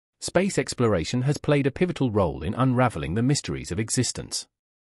space exploration has played a pivotal role in unraveling the mysteries of existence.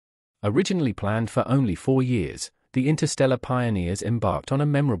 Originally planned for only 4 years, the interstellar pioneers embarked on a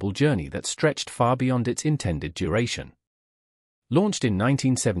memorable journey that stretched far beyond its intended duration. Launched in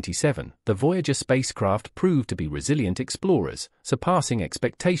 1977, the Voyager spacecraft proved to be resilient explorers, surpassing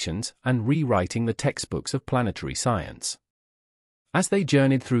expectations and rewriting the textbooks of planetary science. As they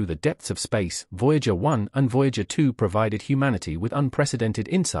journeyed through the depths of space, Voyager 1 and Voyager 2 provided humanity with unprecedented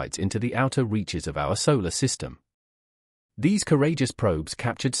insights into the outer reaches of our solar system. These courageous probes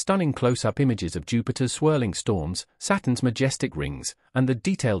captured stunning close-up images of Jupiter's swirling storms, Saturn's majestic rings, and the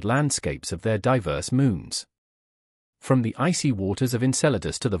detailed landscapes of their diverse moons. From the icy waters of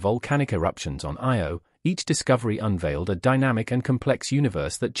Enceladus to the volcanic eruptions on Io, each discovery unveiled a dynamic and complex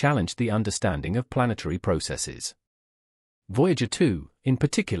universe that challenged the understanding of planetary processes. Voyager 2, in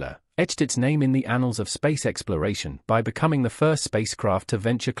particular, etched its name in the annals of space exploration by becoming the first spacecraft to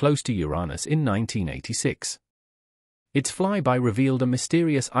venture close to Uranus in 1986. Its flyby revealed a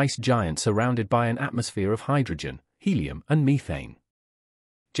mysterious ice giant surrounded by an atmosphere of hydrogen, helium, and methane.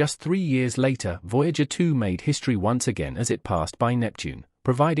 Just 3 years later, Voyager 2 made history once again as it passed by Neptune,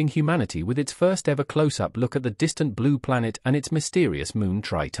 providing humanity with its first-ever close-up look at the distant blue planet and its mysterious moon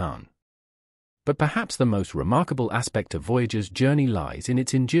Triton. But perhaps the most remarkable aspect of Voyager's journey lies in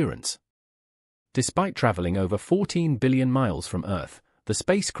its endurance. Despite traveling over 14 billion miles from Earth, the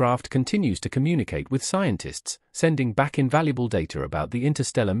spacecraft continues to communicate with scientists, sending back invaluable data about the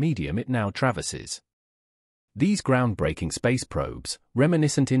interstellar medium it now traverses. These groundbreaking space probes,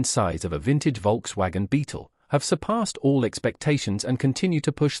 reminiscent in size of a vintage Volkswagen Beetle, have surpassed all expectations and continue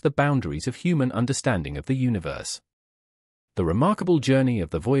to push the boundaries of human understanding of the universe. The remarkable journey of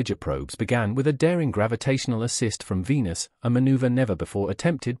the Voyager probes began with a daring gravitational assist from Venus, a maneuver never before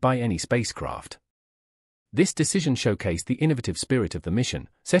attempted by any spacecraft. This decision showcased the innovative spirit of the mission,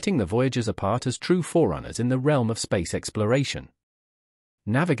 setting the Voyagers apart as true forerunners in the realm of space exploration.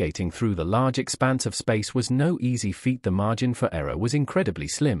 Navigating through the large expanse of space was no easy feat. The margin for error was incredibly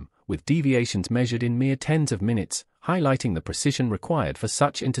slim, with deviations measured in mere tens of minutes, highlighting the precision required for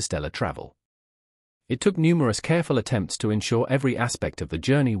such interstellar travel. It took numerous careful attempts to ensure every aspect of the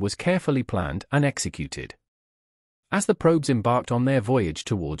journey was carefully planned and executed. As the probes embarked on their voyage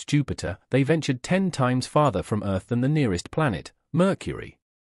towards Jupiter, they ventured 10 times farther from Earth than the nearest planet, Mercury.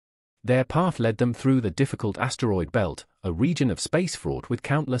 Their path led them through the difficult asteroid belt, a region of space fraught with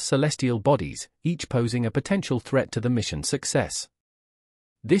countless celestial bodies, each posing a potential threat to the mission's success.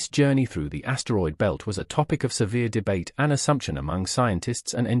 This journey through the asteroid belt was a topic of severe debate and assumption among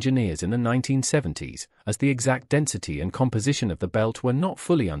scientists and engineers in the 1970s, as the exact density and composition of the belt were not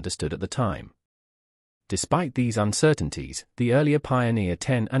fully understood at the time. Despite these uncertainties, the earlier Pioneer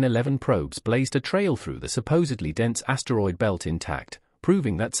 10 and 11 probes blazed a trail through the supposedly dense asteroid belt intact,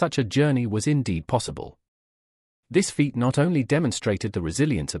 proving that such a journey was indeed possible. This feat not only demonstrated the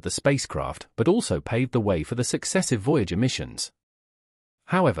resilience of the spacecraft but also paved the way for the successive Voyager missions.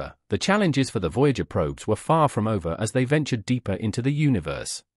 However, the challenges for the Voyager probes were far from over as they ventured deeper into the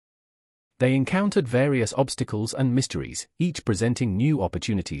universe. They encountered various obstacles and mysteries, each presenting new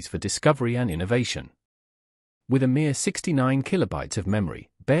opportunities for discovery and innovation. With a mere 69 kilobytes of memory,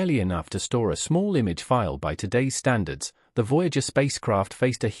 barely enough to store a small image file by today's standards, the Voyager spacecraft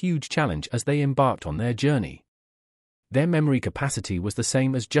faced a huge challenge as they embarked on their journey. Their memory capacity was the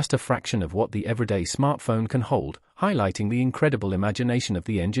same as just a fraction of what the everyday smartphone can hold, highlighting the incredible imagination of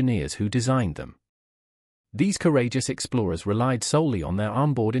the engineers who designed them. These courageous explorers relied solely on their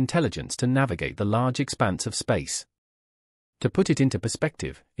onboard intelligence to navigate the large expanse of space. To put it into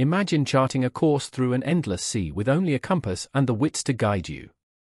perspective, imagine charting a course through an endless sea with only a compass and the wits to guide you.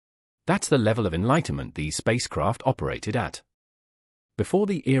 That's the level of enlightenment these spacecraft operated at. Before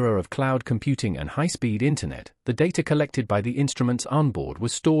the era of cloud computing and high-speed internet, the data collected by the instruments on board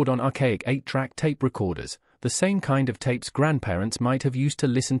was stored on archaic 8-track tape recorders, the same kind of tapes grandparents might have used to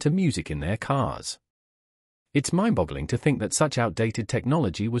listen to music in their cars. It's mind-boggling to think that such outdated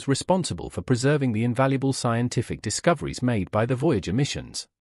technology was responsible for preserving the invaluable scientific discoveries made by the Voyager missions.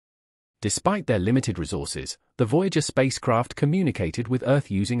 Despite their limited resources, the Voyager spacecraft communicated with Earth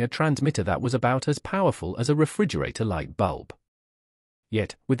using a transmitter that was about as powerful as a refrigerator light bulb.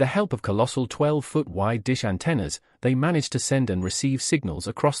 Yet, with the help of colossal 12-foot wide dish antennas, they managed to send and receive signals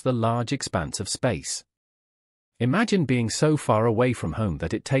across the large expanse of space. Imagine being so far away from home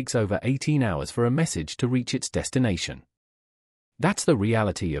that it takes over 18 hours for a message to reach its destination. That's the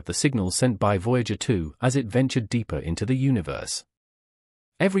reality of the signals sent by Voyager 2 as it ventured deeper into the universe.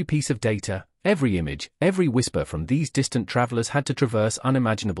 Every piece of data, every image, every whisper from these distant travelers had to traverse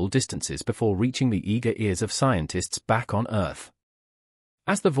unimaginable distances before reaching the eager ears of scientists back on Earth.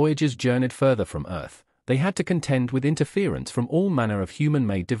 As the Voyagers journeyed further from Earth, they had to contend with interference from all manner of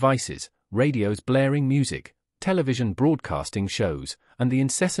human-made devices, radios blaring music, television broadcasting shows, and the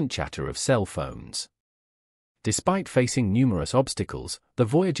incessant chatter of cell phones. Despite facing numerous obstacles, the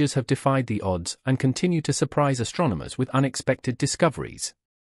Voyagers have defied the odds and continue to surprise astronomers with unexpected discoveries.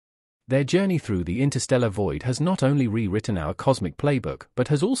 Their journey through the interstellar void has not only rewritten our cosmic playbook but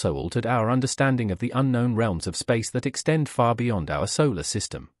has also altered our understanding of the unknown realms of space that extend far beyond our solar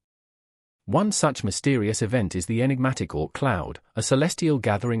system. One such mysterious event is the enigmatic Oort cloud, a celestial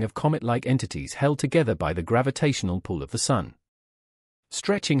gathering of comet-like entities held together by the gravitational pull of the Sun.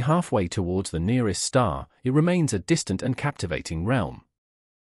 Stretching halfway towards the nearest star, it remains a distant and captivating realm.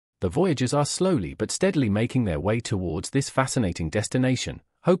 The Voyagers are slowly but steadily making their way towards this fascinating destination,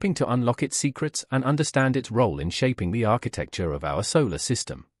 hoping to unlock its secrets and understand its role in shaping the architecture of our solar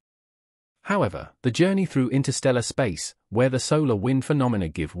system. However, the journey through interstellar space, where the solar wind phenomena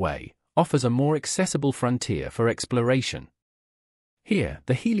give way, offers a more accessible frontier for exploration. Here,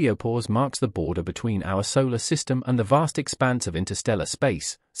 the heliopause marks the border between our solar system and the vast expanse of interstellar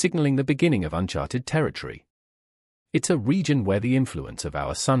space, signaling the beginning of uncharted territory. It's a region where the influence of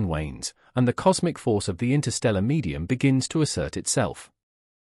our Sun wanes, and the cosmic force of the interstellar medium begins to assert itself.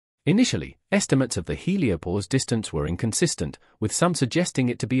 Initially, estimates of the heliopause distance were inconsistent, with some suggesting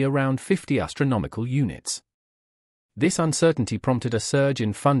it to be around 50 astronomical units. This uncertainty prompted a surge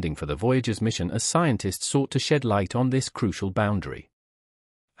in funding for the Voyager's mission as scientists sought to shed light on this crucial boundary.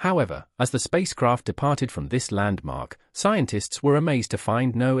 However, as the spacecraft departed from this landmark, scientists were amazed to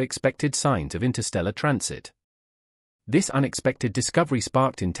find no expected signs of interstellar transit. This unexpected discovery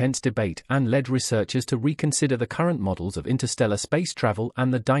sparked intense debate and led researchers to reconsider the current models of interstellar space travel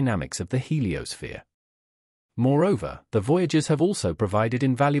and the dynamics of the heliosphere. Moreover, the Voyagers have also provided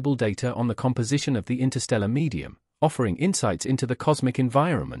invaluable data on the composition of the interstellar medium, offering insights into the cosmic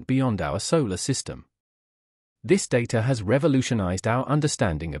environment beyond our solar system. This data has revolutionized our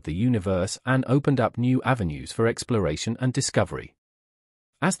understanding of the universe and opened up new avenues for exploration and discovery.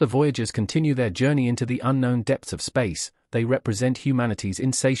 As the Voyagers continue their journey into the unknown depths of space, they represent humanity's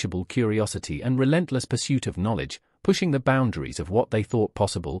insatiable curiosity and relentless pursuit of knowledge, pushing the boundaries of what they thought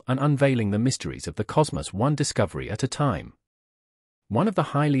possible and unveiling the mysteries of the cosmos one discovery at a time. One of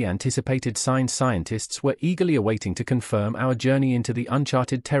the highly anticipated signs scientists were eagerly awaiting to confirm our journey into the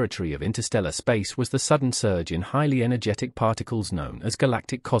uncharted territory of interstellar space was the sudden surge in highly energetic particles known as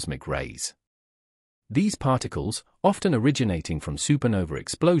galactic cosmic rays. These particles, often originating from supernova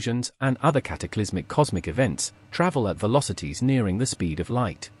explosions and other cataclysmic cosmic events, travel at velocities nearing the speed of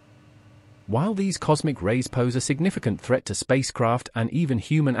light. While these cosmic rays pose a significant threat to spacecraft and even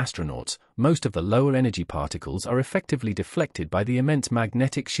human astronauts, most of the lower energy particles are effectively deflected by the immense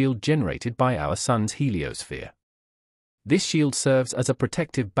magnetic shield generated by our Sun's heliosphere. This shield serves as a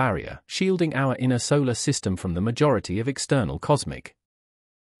protective barrier, shielding our inner solar system from the majority of external cosmic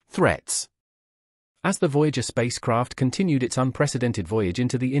threats. As the Voyager spacecraft continued its unprecedented voyage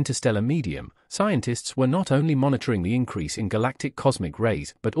into the interstellar medium, scientists were not only monitoring the increase in galactic cosmic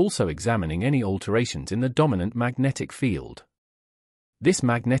rays but also examining any alterations in the dominant magnetic field. This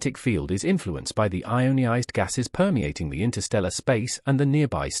magnetic field is influenced by the ionized gases permeating the interstellar space and the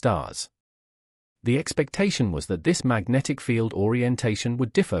nearby stars. The expectation was that this magnetic field orientation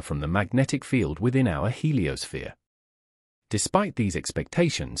would differ from the magnetic field within our heliosphere. Despite these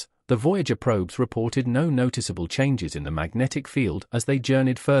expectations, the Voyager probes reported no noticeable changes in the magnetic field as they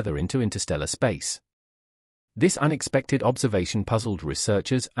journeyed further into interstellar space. This unexpected observation puzzled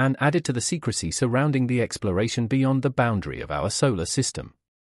researchers and added to the secrecy surrounding the exploration beyond the boundary of our solar system.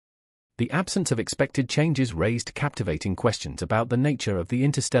 The absence of expected changes raised captivating questions about the nature of the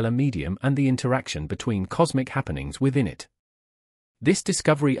interstellar medium and the interaction between cosmic happenings within it. This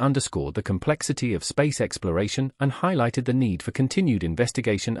discovery underscored the complexity of space exploration and highlighted the need for continued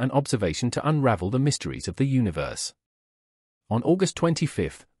investigation and observation to unravel the mysteries of the universe. On August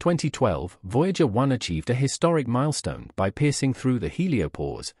 25, 2012, Voyager 1 achieved a historic milestone by piercing through the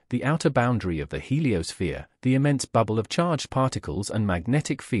heliopause, the outer boundary of the heliosphere, the immense bubble of charged particles and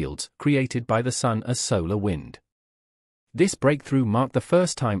magnetic fields created by the Sun as solar wind. This breakthrough marked the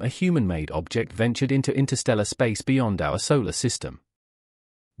first time a human-made object ventured into interstellar space beyond our solar system.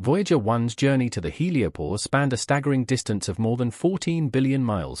 Voyager 1's journey to the heliopause spanned a staggering distance of more than 14 billion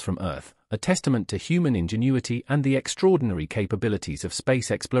miles from Earth, a testament to human ingenuity and the extraordinary capabilities of space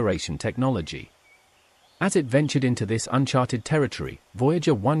exploration technology. As it ventured into this uncharted territory,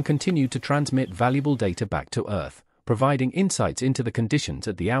 Voyager 1 continued to transmit valuable data back to Earth, providing insights into the conditions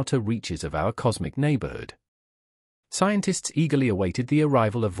at the outer reaches of our cosmic neighborhood. Scientists eagerly awaited the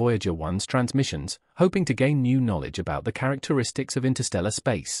arrival of Voyager 1's transmissions, hoping to gain new knowledge about the characteristics of interstellar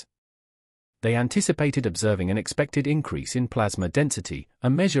space. They anticipated observing an expected increase in plasma density, a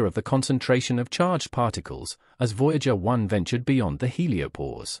measure of the concentration of charged particles, as Voyager 1 ventured beyond the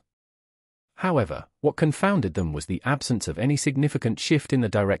heliopause. However, what confounded them was the absence of any significant shift in the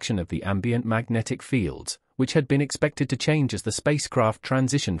direction of the ambient magnetic fields, which had been expected to change as the spacecraft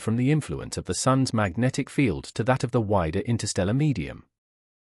transitioned from the influence of the Sun's magnetic field to that of the wider interstellar medium.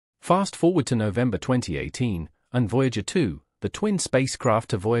 Fast forward to November 2018, and Voyager 2, the twin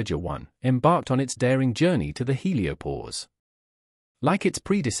spacecraft to Voyager 1, embarked on its daring journey to the heliopause. Like its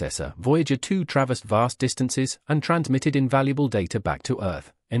predecessor, Voyager 2 traversed vast distances and transmitted invaluable data back to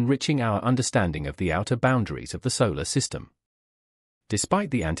Earth, enriching our understanding of the outer boundaries of the solar system.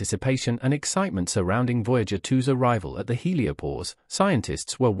 Despite the anticipation and excitement surrounding Voyager 2's arrival at the heliopause,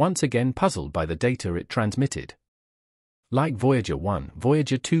 scientists were once again puzzled by the data it transmitted. Like Voyager 1,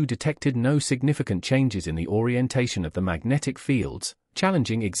 Voyager 2 detected no significant changes in the orientation of the magnetic fields,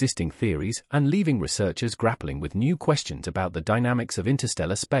 challenging existing theories and leaving researchers grappling with new questions about the dynamics of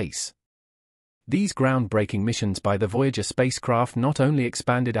interstellar space. These groundbreaking missions by the Voyager spacecraft not only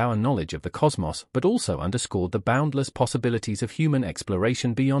expanded our knowledge of the cosmos but also underscored the boundless possibilities of human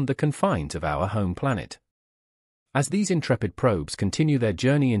exploration beyond the confines of our home planet. As these intrepid probes continue their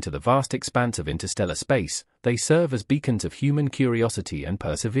journey into the vast expanse of interstellar space, they serve as beacons of human curiosity and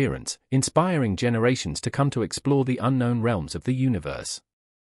perseverance, inspiring generations to come to explore the unknown realms of the universe.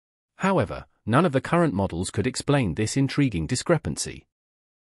 However, none of the current models could explain this intriguing discrepancy.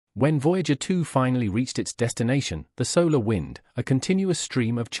 When Voyager 2 finally reached its destination, the solar wind, a continuous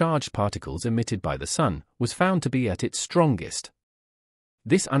stream of charged particles emitted by the Sun, was found to be at its strongest.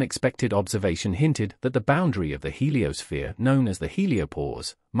 This unexpected observation hinted that the boundary of the heliosphere, known as the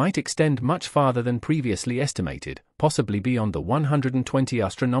heliopause, might extend much farther than previously estimated, possibly beyond the 120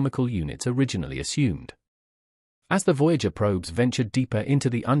 astronomical units originally assumed. As the Voyager probes ventured deeper into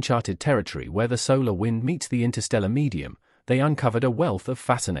the uncharted territory where the solar wind meets the interstellar medium, they uncovered a wealth of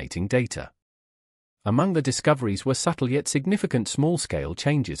fascinating data. Among the discoveries were subtle yet significant small-scale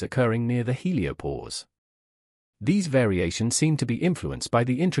changes occurring near the heliopause. These variations seem to be influenced by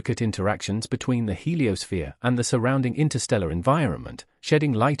the intricate interactions between the heliosphere and the surrounding interstellar environment,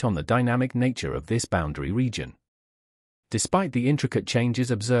 shedding light on the dynamic nature of this boundary region. Despite the intricate changes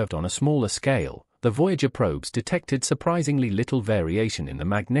observed on a smaller scale, the Voyager probes detected surprisingly little variation in the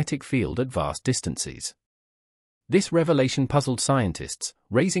magnetic field at vast distances. This revelation puzzled scientists,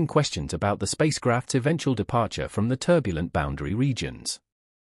 raising questions about the spacecraft's eventual departure from the turbulent boundary regions.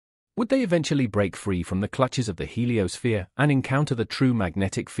 Would they eventually break free from the clutches of the heliosphere and encounter the true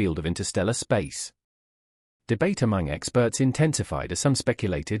magnetic field of interstellar space? Debate among experts intensified as some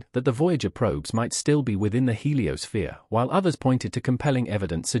speculated that the Voyager probes might still be within the heliosphere, while others pointed to compelling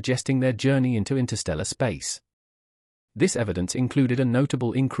evidence suggesting their journey into interstellar space. This evidence included a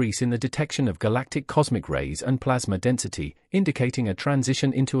notable increase in the detection of galactic cosmic rays and plasma density, indicating a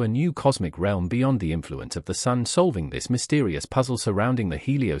transition into a new cosmic realm beyond the influence of the Sun. Solving this mysterious puzzle surrounding the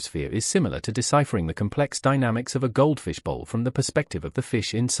heliosphere is similar to deciphering the complex dynamics of a goldfish bowl from the perspective of the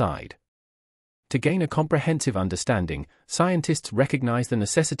fish inside. To gain a comprehensive understanding, scientists recognize the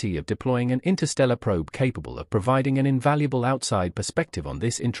necessity of deploying an interstellar probe capable of providing an invaluable outside perspective on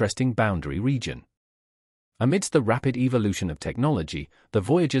this interesting boundary region. Amidst the rapid evolution of technology, the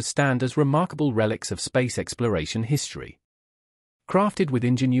Voyagers stand as remarkable relics of space exploration history. Crafted with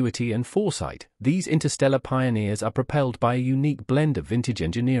ingenuity and foresight, these interstellar pioneers are propelled by a unique blend of vintage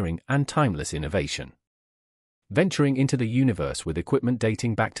engineering and timeless innovation. Venturing into the universe with equipment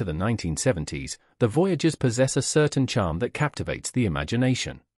dating back to the 1970s, the Voyagers possess a certain charm that captivates the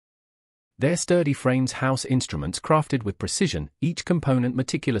imagination. Their sturdy frames house instruments crafted with precision, each component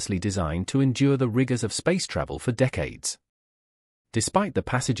meticulously designed to endure the rigors of space travel for decades. Despite the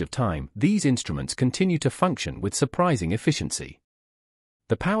passage of time, these instruments continue to function with surprising efficiency.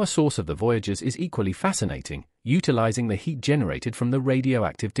 The power source of the Voyagers is equally fascinating, utilizing the heat generated from the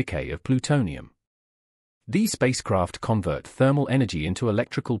radioactive decay of plutonium. These spacecraft convert thermal energy into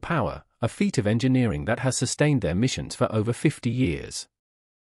electrical power, a feat of engineering that has sustained their missions for over 50 years.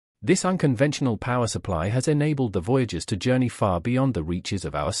 This unconventional power supply has enabled the Voyagers to journey far beyond the reaches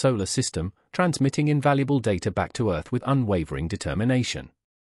of our solar system, transmitting invaluable data back to Earth with unwavering determination.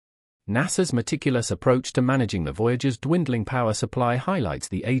 NASA's meticulous approach to managing the Voyager's dwindling power supply highlights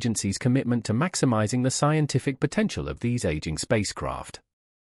the agency's commitment to maximizing the scientific potential of these aging spacecraft.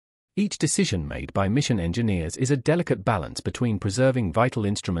 Each decision made by mission engineers is a delicate balance between preserving vital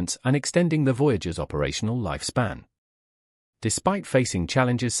instruments and extending the Voyager's operational lifespan. Despite facing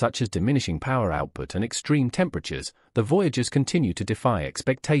challenges such as diminishing power output and extreme temperatures, the Voyagers continue to defy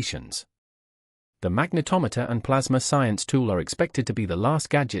expectations. The magnetometer and plasma science tool are expected to be the last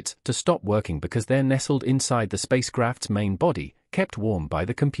gadgets to stop working because they're nestled inside the spacecraft's main body, kept warm by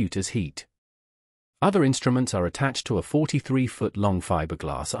the computer's heat. Other instruments are attached to a 43-foot-long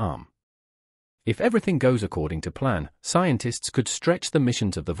fiberglass arm. If everything goes according to plan, scientists could stretch the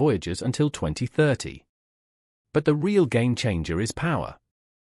missions of the Voyagers until 2030. But the real game-changer is power.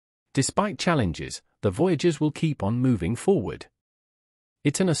 Despite challenges, the Voyagers will keep on moving forward.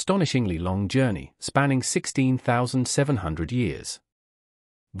 It's an astonishingly long journey, spanning 16,700 years.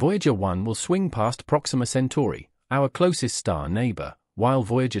 Voyager 1 will swing past Proxima Centauri, our closest star neighbor, while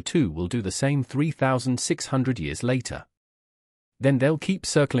Voyager 2 will do the same 3,600 years later. Then they'll keep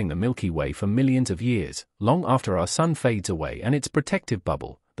circling the Milky Way for millions of years, long after our sun fades away and its protective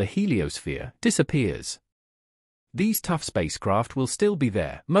bubble, the heliosphere, disappears. These tough spacecraft will still be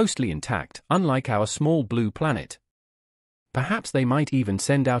there, mostly intact, unlike our small blue planet. Perhaps they might even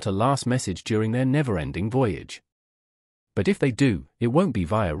send out a last message during their never-ending voyage. But if they do, it won't be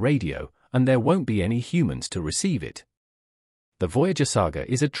via radio, and there won't be any humans to receive it. The Voyager saga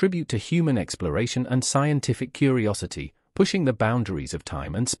is a tribute to human exploration and scientific curiosity, pushing the boundaries of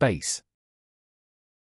time and space.